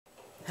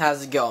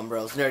How's it going,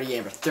 bros? Nerdy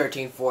Gamer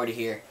 1340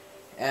 here.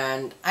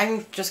 And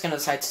I'm just gonna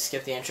decide to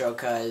skip the intro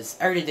because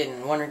I already did it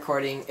in one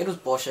recording. It was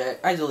bullshit.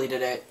 I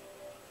deleted it.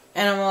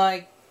 And I'm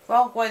like,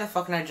 well, why the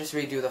fuck can I just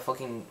redo the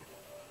fucking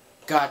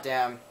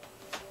goddamn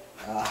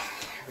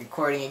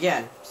recording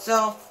again?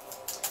 So,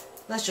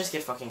 let's just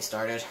get fucking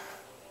started.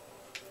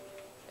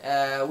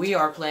 We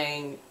are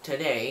playing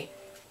today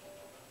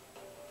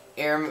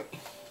Air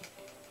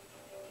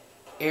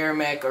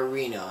Mech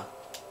Arena,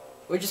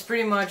 which is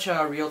pretty much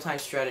a real-time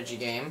strategy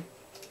game.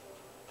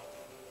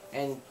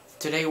 And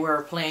today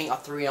we're playing a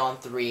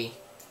 3-on-3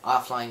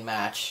 offline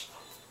match.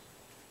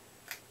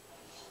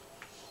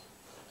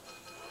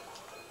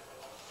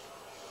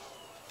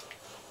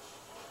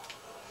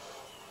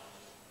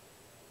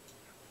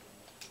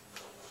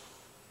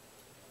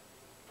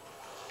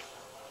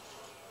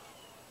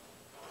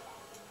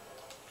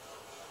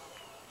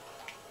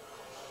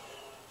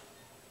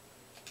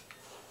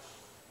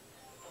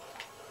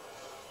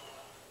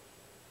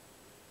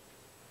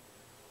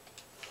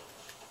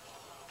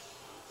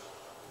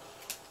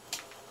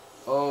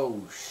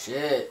 Oh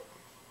shit.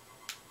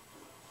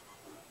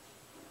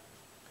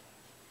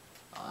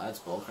 Oh, that's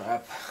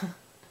bullcrap.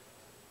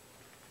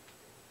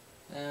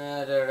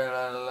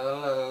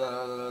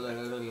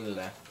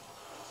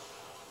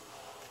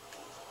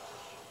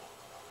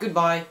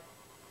 Goodbye.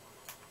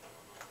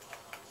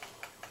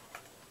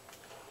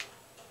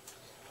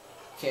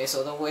 Okay,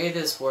 so the way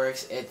this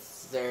works,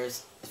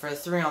 there's for the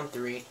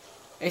 3-on-3,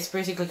 it's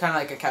basically kind of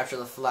like a capture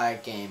the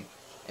flag game,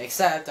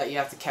 except that you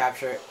have to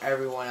capture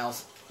everyone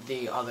else.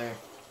 The other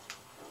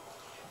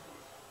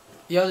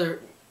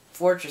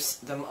fortress,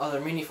 the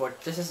other mini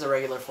fortress. This is the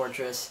regular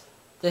fortress.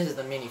 This is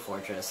the mini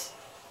fortress.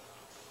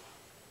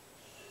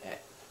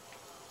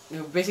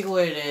 Basically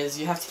what it is,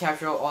 you have to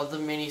capture all the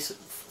mini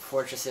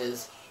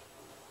fortresses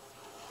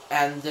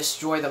and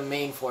destroy the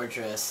main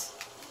fortress.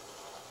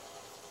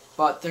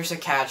 But there's a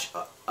catch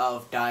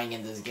of dying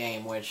in this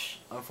game, which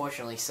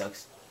unfortunately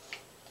sucks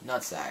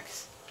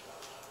nutsacks.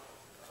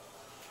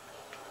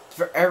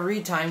 For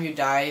every time you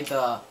die,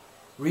 the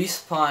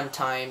respawn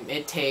time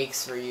it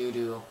takes for you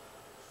to,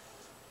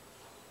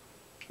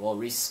 well,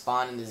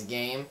 respawn in this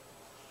game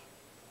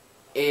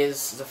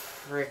is the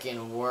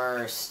freaking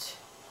worst.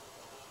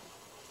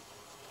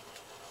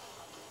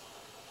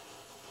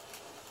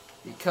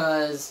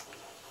 Because,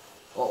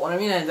 well, what I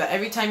mean is that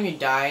every time you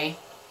die,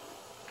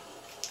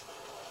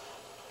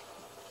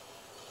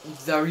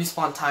 the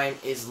respawn time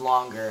is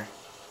longer.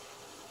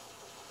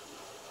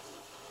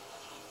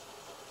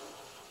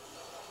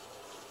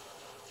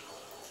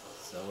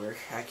 So we're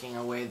hacking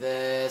away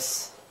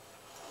this.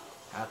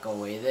 Hack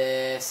away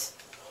this.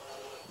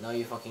 No,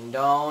 you fucking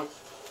don't.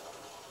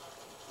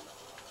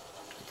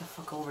 Get the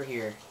fuck over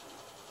here.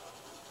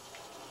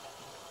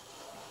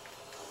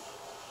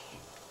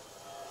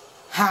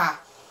 Ha!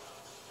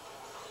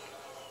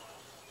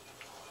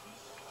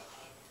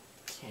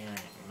 Can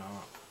I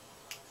not?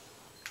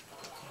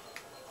 Okay.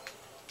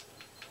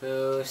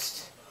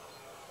 Boost.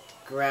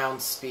 Ground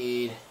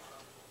speed.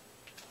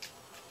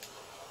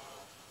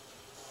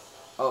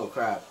 Oh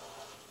crap.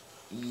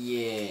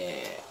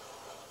 Yeah.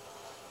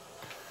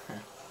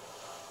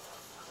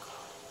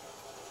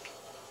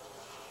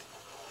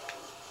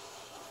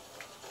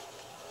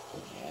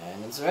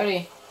 And it's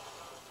ready.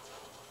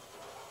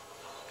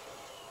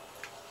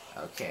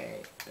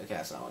 Okay,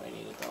 that's not what I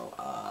needed though.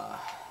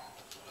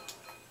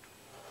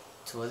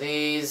 2 of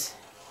these.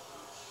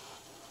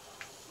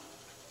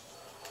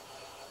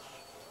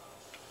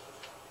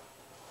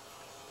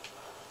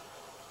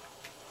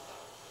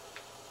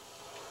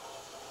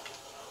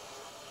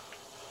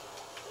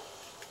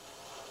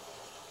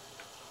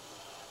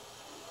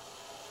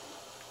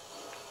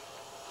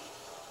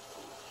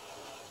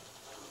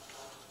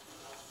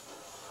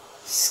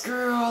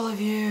 Screw all of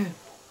you!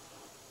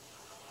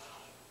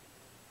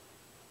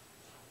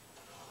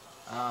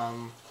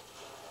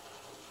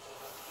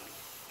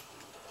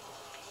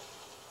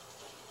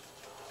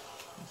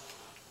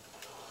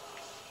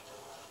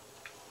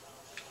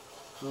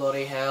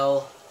 Bloody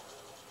hell.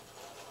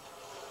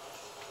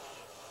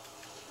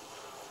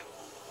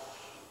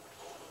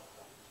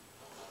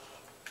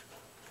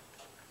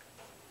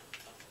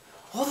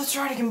 Oh, that's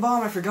right, I can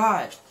bomb, I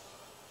forgot!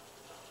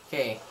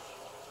 Okay.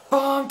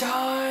 Bomb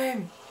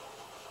time!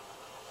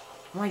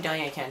 Am I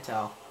dying? I can't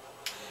tell.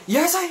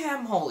 Yes, I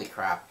am! Holy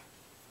crap.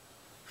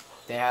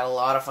 They had a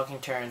lot of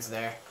fucking turns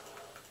there.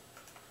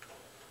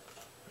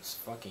 It's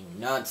fucking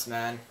nuts,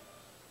 man.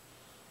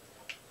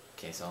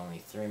 Okay, so only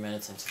 3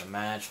 minutes into the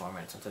match, 4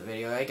 minutes into the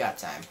video. I got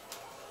time.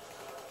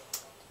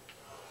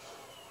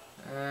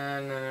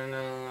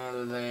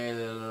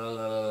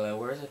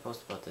 Where is it supposed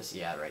to put this?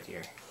 Yeah, right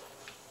here.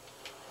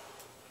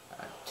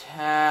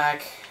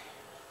 Attack.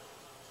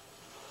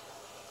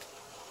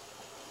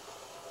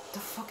 Get the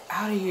fuck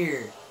out of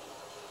here.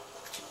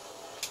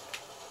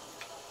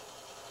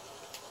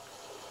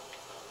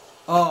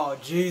 Oh,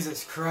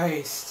 Jesus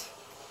Christ.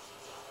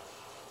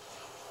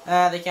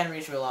 They can't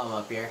reach me while I'm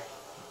up here.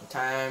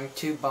 Time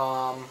to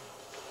bomb.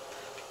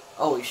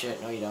 Holy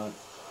shit, no you don't.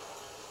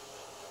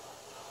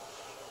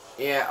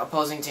 Yeah,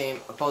 opposing team.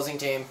 Opposing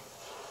team.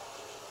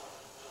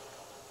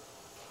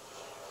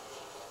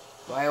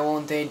 Why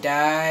won't they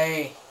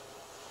die?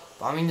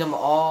 Bombing them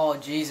all.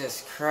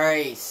 Jesus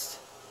Christ.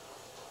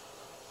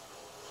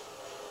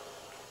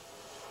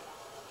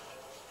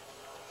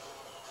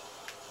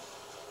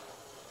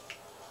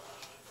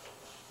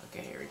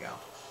 Okay, here we go.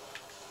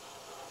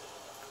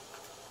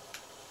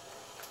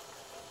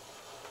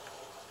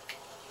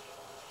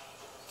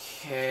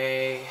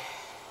 Okay.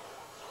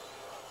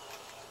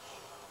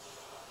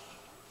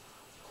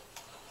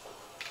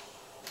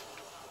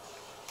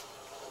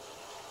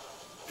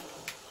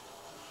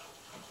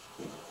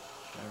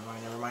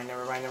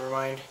 Never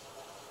mind.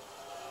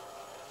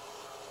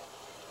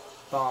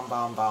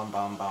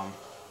 Bomb.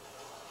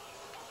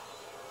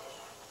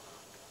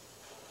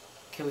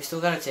 Okay, we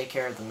still gotta take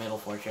care of the middle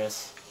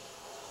fortress.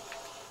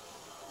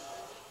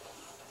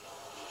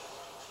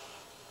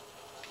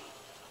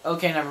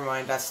 Okay, never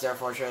mind. That's their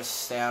fortress.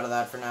 Stay out of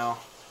that for now.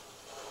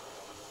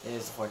 It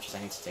is the fortress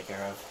I need to take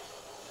care of.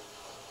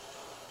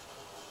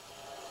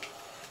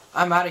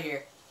 I'm out of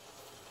here.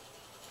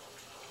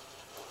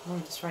 Oh,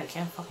 that's right. It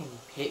can't fucking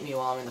hit me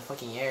while I'm in the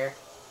fucking air.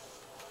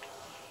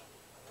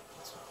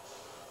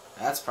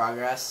 That's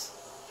progress.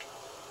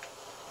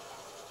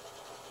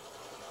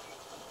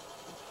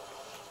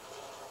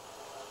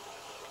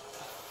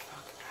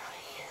 Fuck out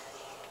of here.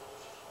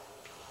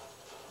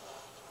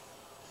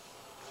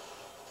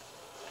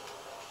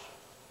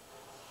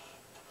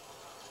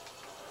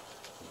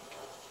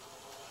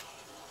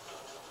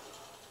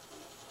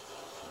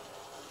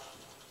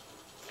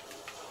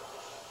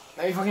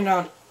 Let me fucking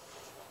down.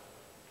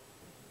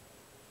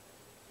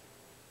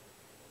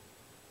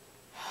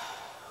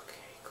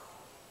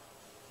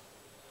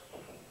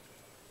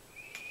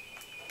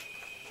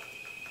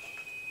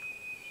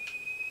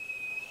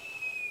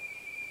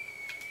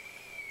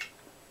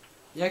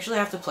 You actually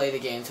have to play the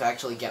game to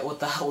actually get what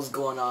the hell's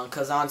going on,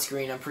 because on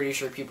screen I'm pretty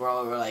sure people are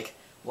all like,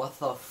 what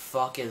the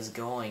fuck is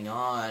going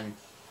on?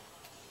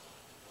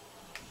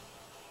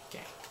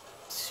 Okay,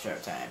 it's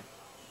showtime.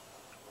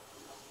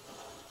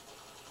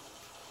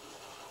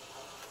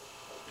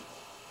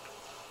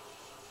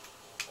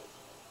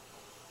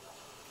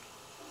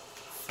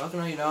 Fuck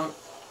no you don't.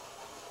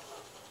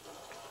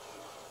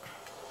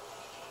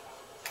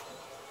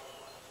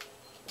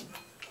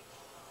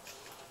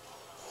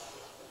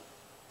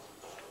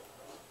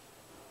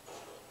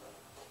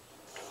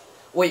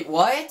 Wait,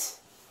 what?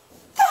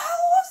 The hell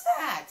was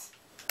that?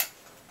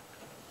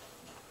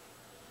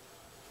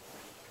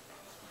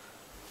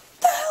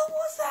 The hell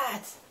was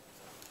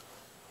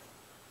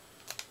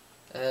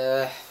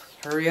that?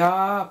 Hurry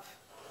up.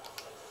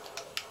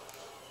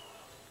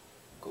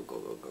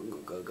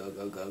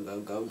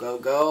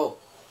 Go.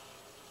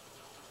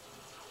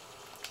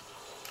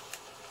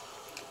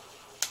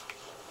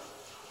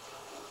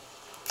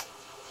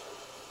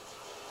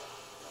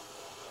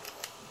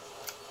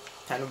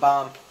 Time to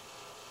bomb.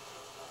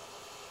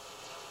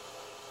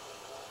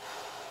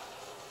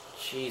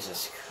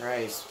 Jesus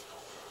Christ.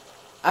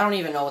 I don't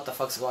even know what the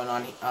fuck's going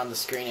on the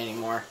screen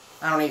anymore.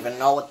 I don't even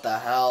know what the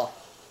hell.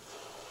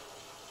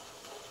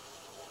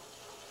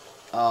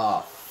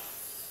 Oh.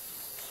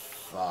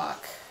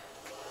 Fuck.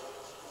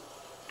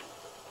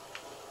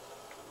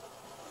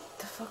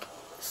 The fuck?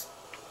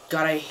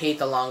 God, I hate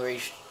the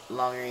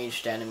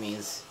long-ranged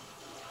enemies.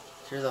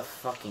 They're the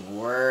fucking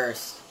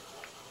worst.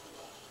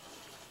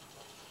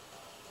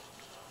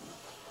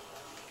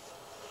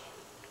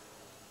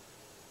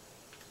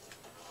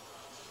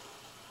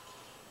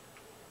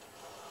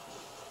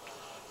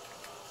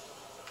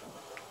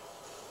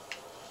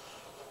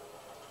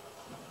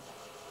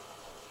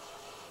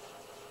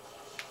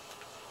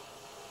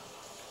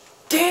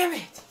 Damn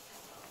it!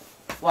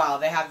 Wow,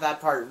 they have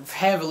that part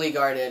heavily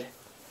guarded.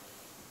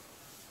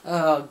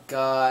 Oh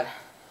god.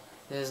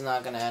 This is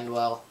not gonna end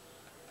well.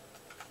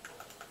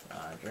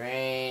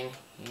 Drain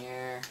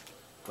here.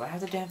 Do I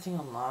have the damn thing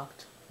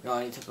unlocked? No,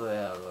 I need to put it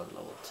at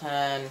level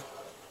 10.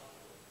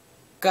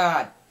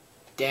 God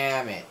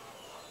damn it.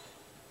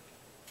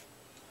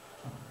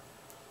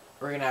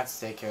 We're gonna have to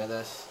take care of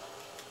this.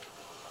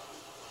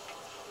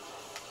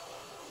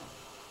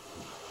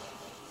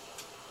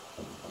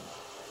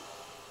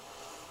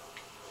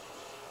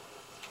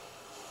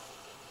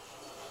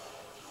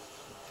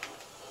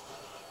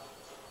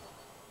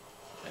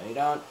 No, you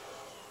don't.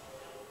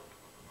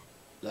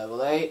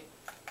 Level 8.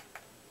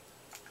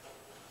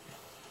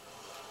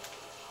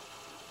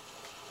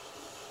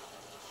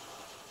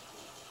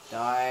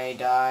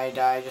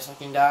 Die, just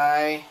fucking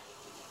die.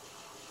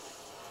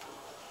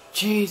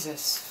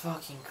 Jesus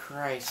fucking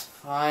Christ,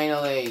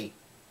 finally.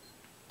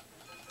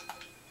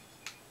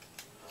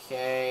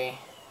 Okay.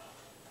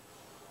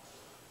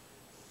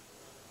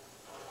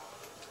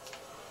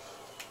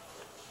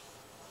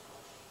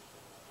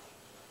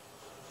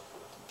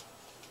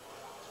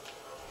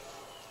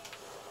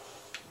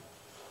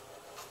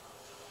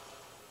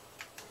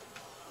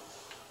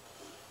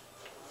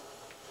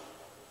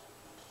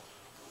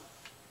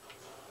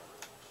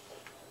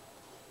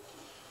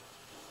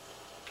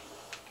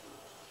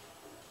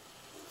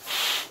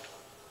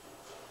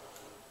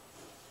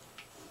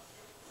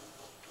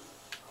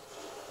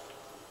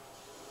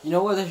 You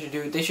know what they should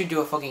do? They should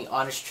do a fucking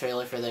honest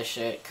trailer for this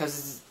shit,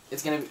 cause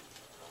it's gonna be,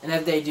 and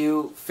if they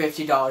do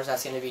 $50,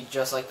 that's gonna be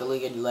just like the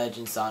League of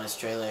Legends honest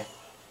trailer.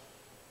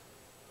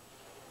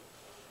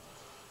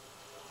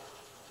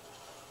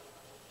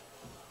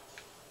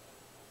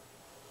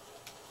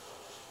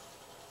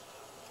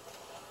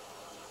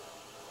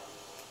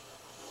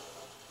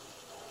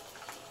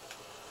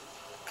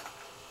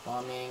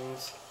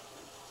 Bombings.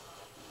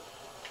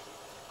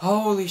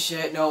 Holy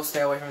shit, no,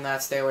 stay away from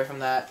that, stay away from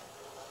that.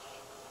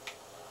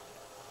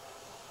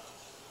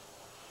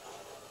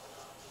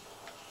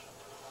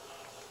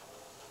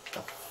 Get the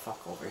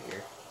fuck over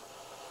here.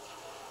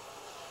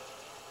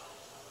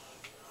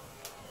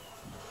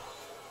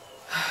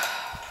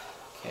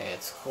 Okay,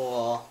 it's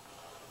cool.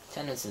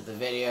 10 minutes of the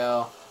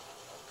video.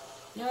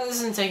 You know, this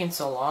isn't taking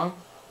so long.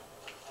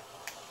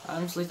 I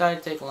honestly thought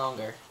it'd take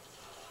longer.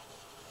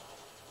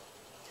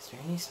 Is there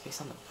any space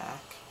on the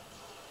back?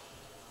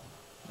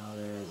 No,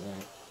 there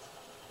isn't.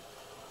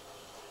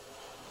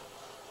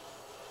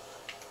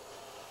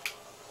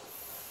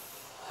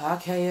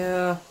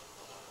 Okay,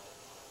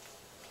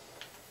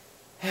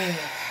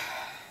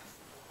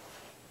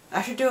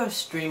 I should do a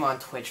stream on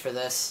Twitch for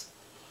this,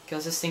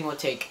 because this thing would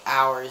take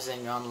hours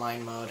in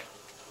online mode.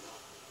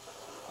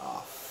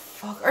 Oh,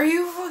 fuck. Are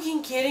you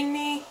fucking kidding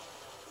me?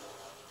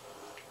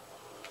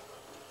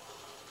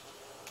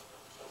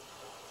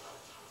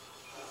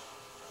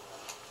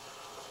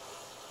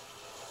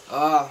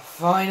 Oh,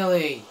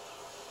 finally!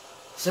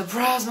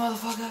 Surprise,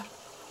 motherfucker!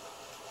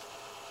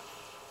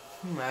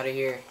 I'm out of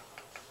here.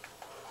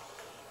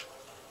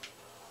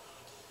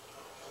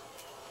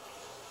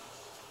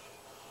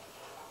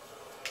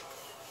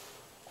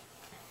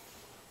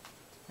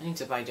 I need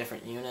to buy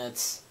different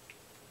units.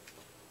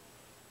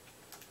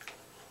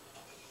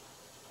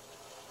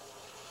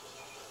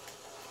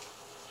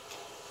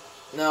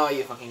 No,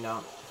 you fucking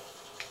don't.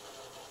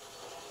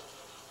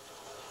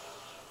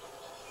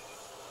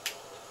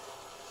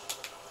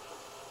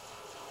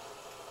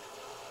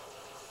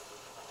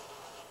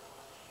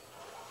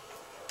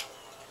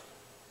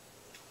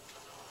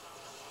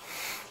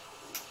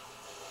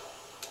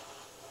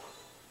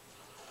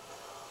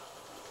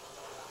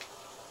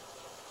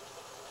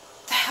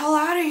 The hell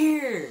out of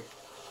here!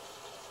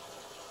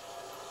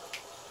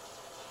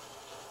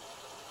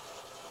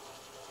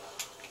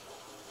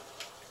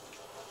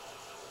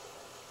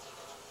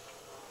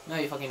 No,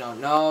 you fucking don't.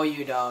 No,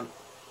 you don't.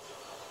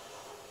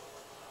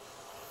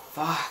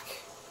 Fuck.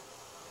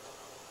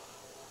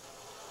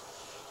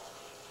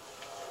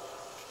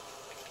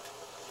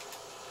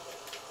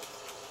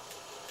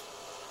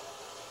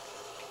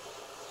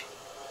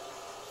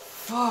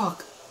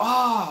 Fuck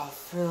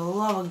off, for the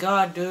love of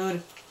God,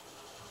 dude.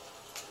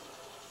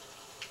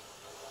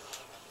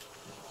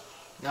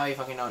 No, you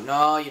fucking don't.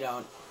 No, you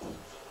don't.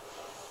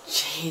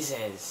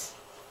 Jesus.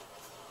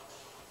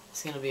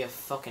 It's gonna be a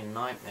fucking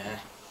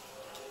nightmare.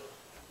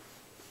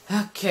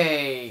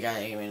 Okay, got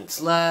 8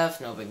 minutes left,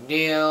 no big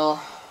deal.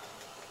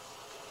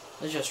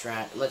 Let's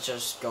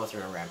just go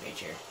through a rampage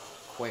here.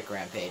 Quick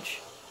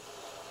rampage.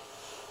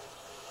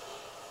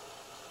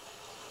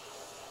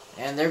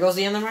 And there goes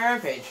the end of my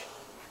rampage.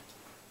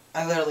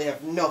 I literally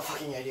have no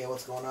fucking idea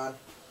what's going on.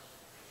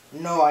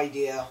 No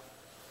idea.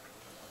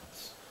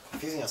 It's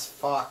confusing as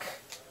fuck.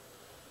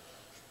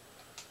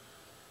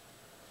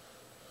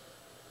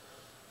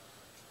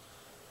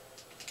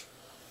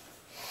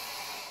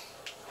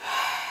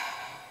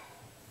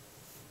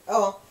 Oh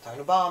well, time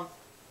to bomb.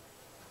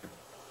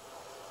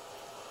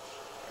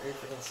 Are you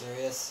freaking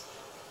serious?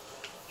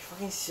 You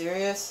fucking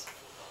serious?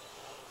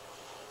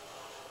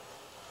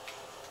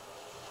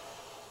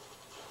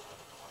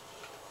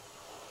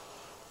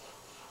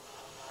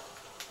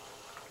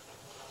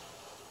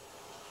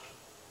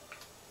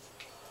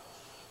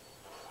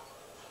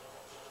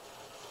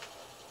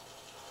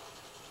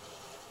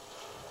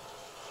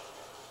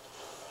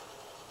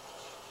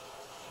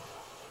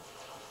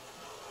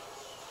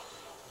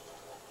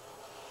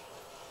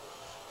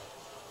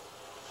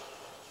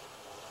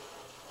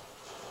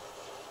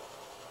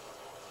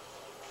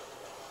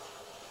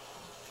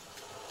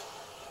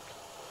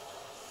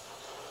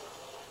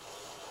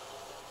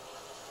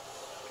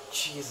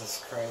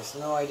 Jesus Christ,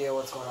 no idea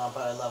what's going on,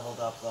 but I leveled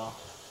up though.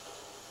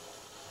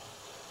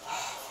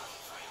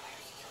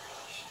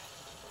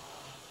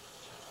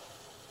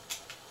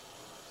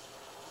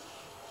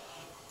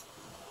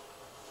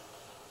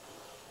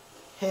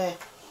 Heh,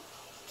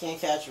 can't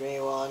catch me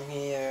while I'm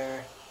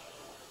here.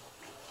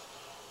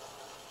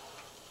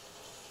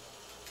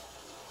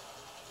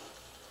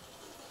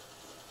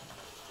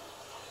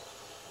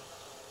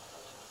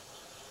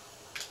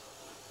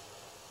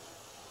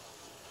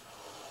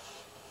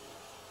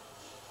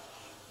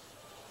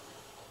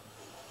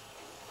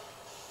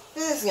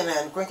 This is gonna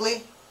end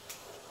quickly.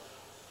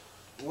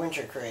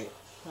 Winter crate.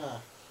 Huh.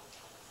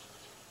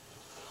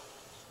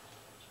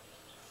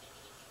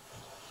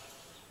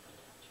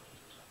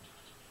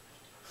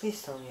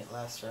 Please tell me it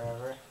lasts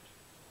forever.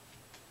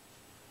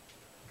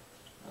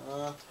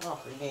 Oh,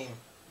 free game.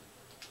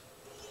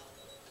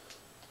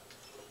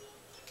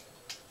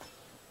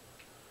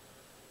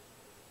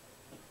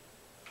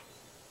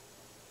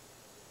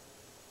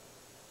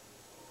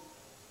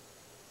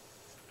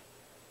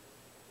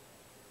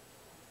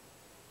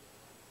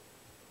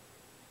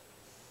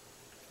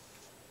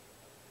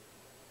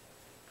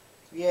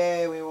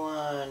 Yay, we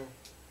won.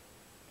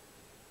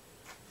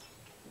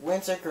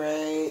 Wins are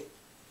great.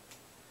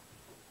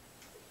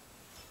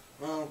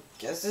 Well,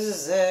 guess this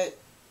is it.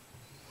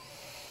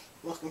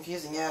 Most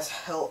confusing ass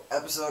hell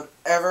episode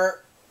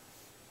ever.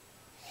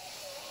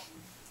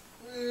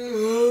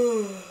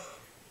 Oh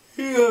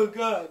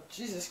god,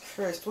 Jesus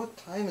Christ, what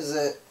time is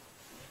it?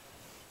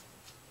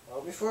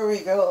 Well, before we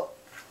go,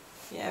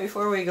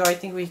 I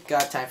think we've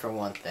got time for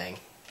one thing.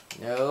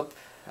 Nope.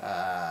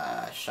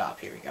 Shop,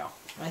 here we go.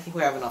 I think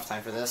we have enough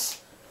time for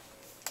this.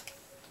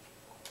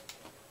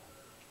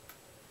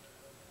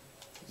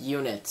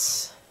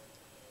 Units.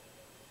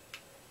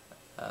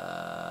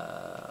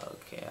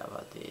 Okay, how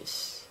about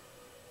this?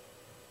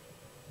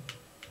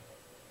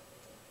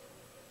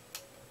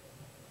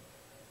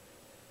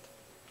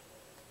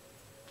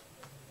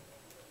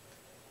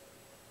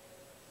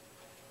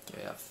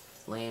 We have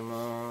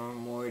Flamer,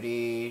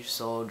 Morty,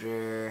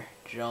 Soldier,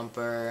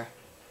 Jumper,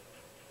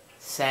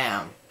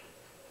 Sam.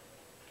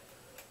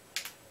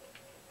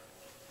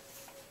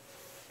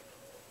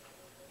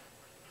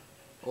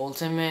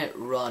 Ultimate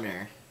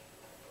Runner.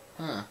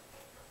 Huh.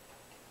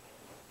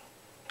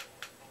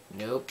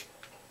 Nope.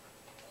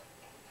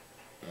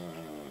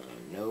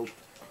 Nope.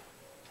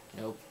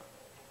 Nope.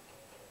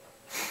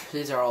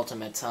 These are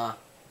ultimates, huh?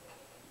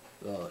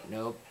 Oh,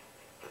 nope.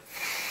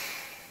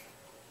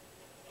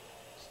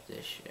 What's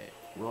this shit?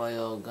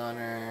 Royal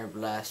Gunner,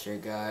 Blaster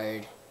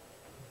Guard,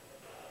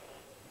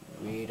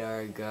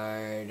 Radar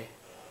Guard,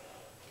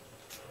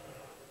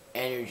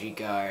 Energy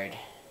Guard.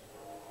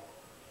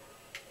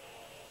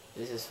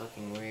 This is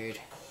fucking weird.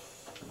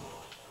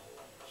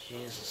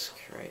 Jesus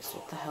Christ,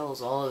 what the hell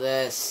is all of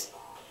this?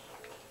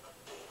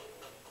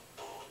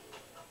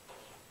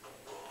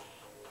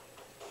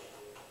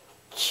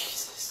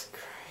 Jesus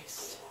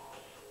Christ.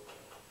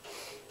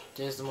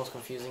 This is the most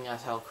confusing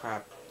as hell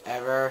crap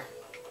ever.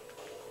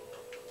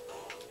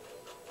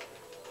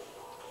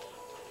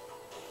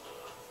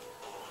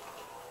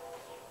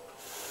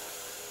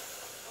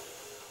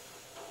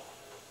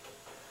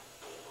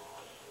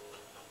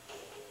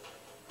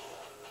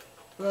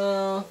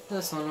 Well,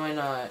 this one, why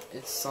not?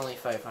 It's only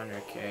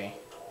 500k.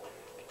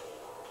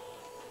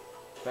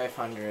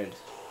 500.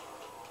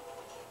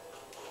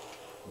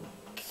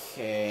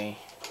 Okay.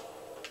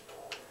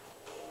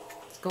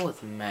 Let's go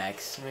with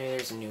Max. Maybe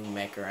there's a new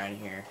mech around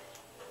here.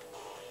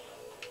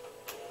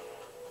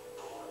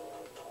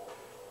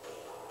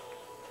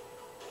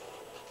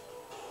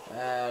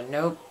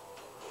 Nope.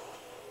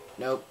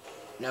 Nope.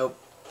 Nope.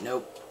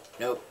 Nope.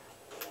 Nope.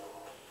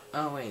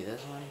 Oh, wait,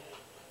 this one?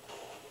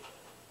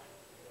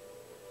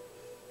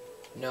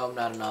 No,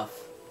 not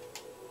enough.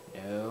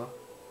 No.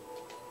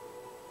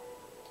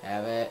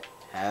 Have it.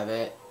 Have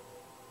it.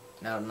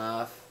 Not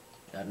enough.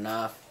 Not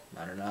enough.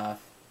 Not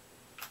enough.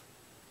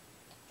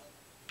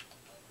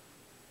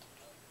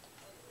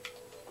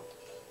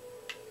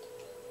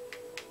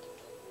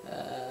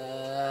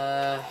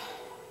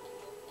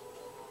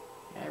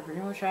 I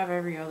pretty much have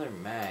every other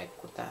mech.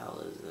 What the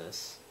hell is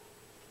this?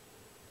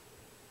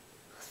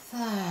 What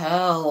the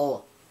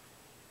hell?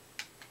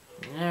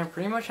 Yeah, I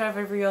pretty much have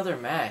every other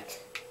mech.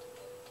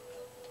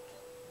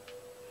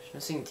 Just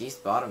missing these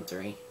bottom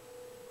three.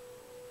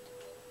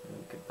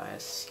 We could buy a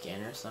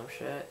skin or some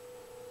shit.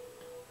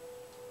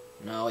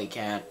 No, we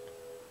can't.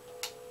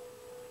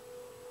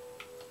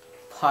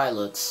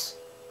 Pilots.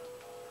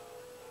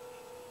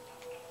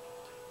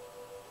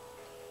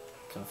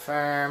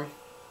 Confirm.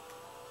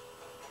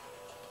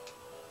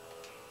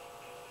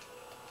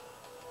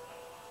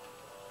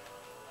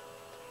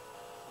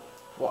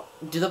 What?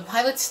 Do the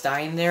pilots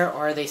die in there,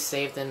 or are they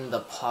saved in the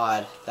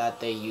pod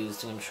that they use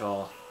to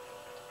control?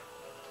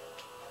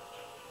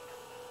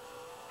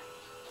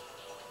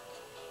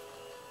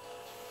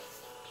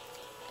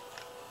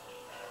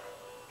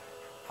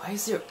 Why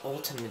is there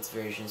Ultimates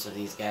versions of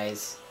these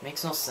guys?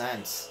 Makes no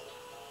sense.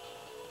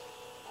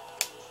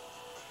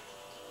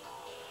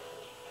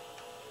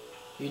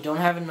 You don't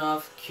have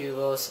enough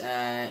Cubos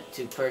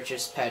to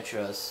purchase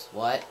Petros.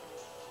 What?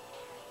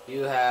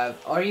 You have...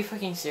 Are you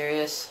fucking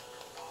serious?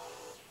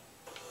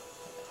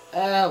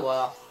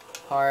 Well.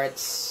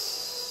 Parts.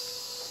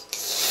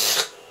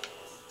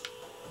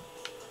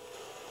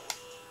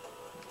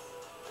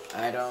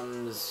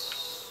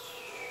 Items.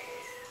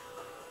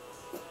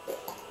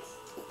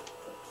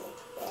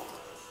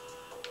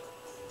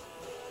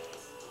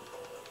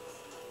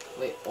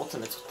 Wait,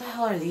 Ultimates? What the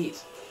hell are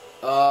these?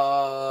 Oh.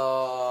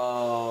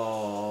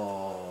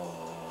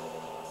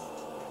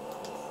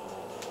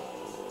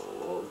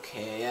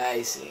 Okay,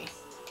 I see.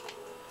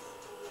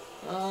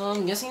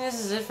 I'm guessing this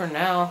is it for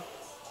now.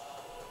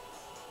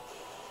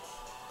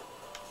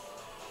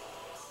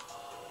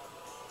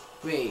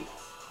 Wait,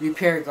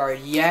 Repair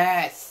Guard,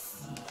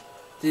 yes!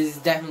 This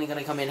is definitely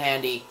gonna come in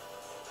handy.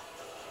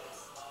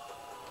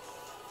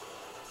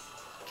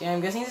 Okay, I'm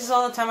guessing this is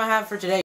all the time I have for today.